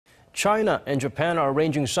China and Japan are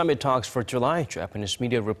arranging summit talks for July. Japanese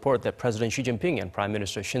media report that President Xi Jinping and Prime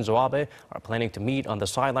Minister Shinzo Abe are planning to meet on the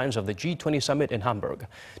sidelines of the G20 Summit in Hamburg.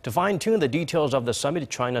 To fine-tune the details of the summit,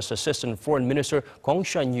 China's Assistant Foreign Minister Kong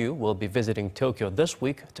Xuanyou will be visiting Tokyo this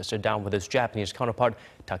week to sit down with his Japanese counterpart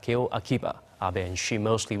Takeo Akiba. Abe and Xi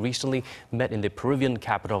mostly recently met in the Peruvian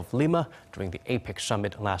capital of Lima during the APEC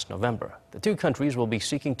Summit last November. The two countries will be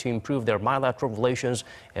seeking to improve their bilateral relations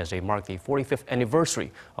as they mark the 45th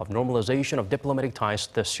anniversary of normalization of diplomatic ties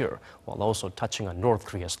this year, while also touching on North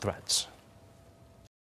Korea's threats.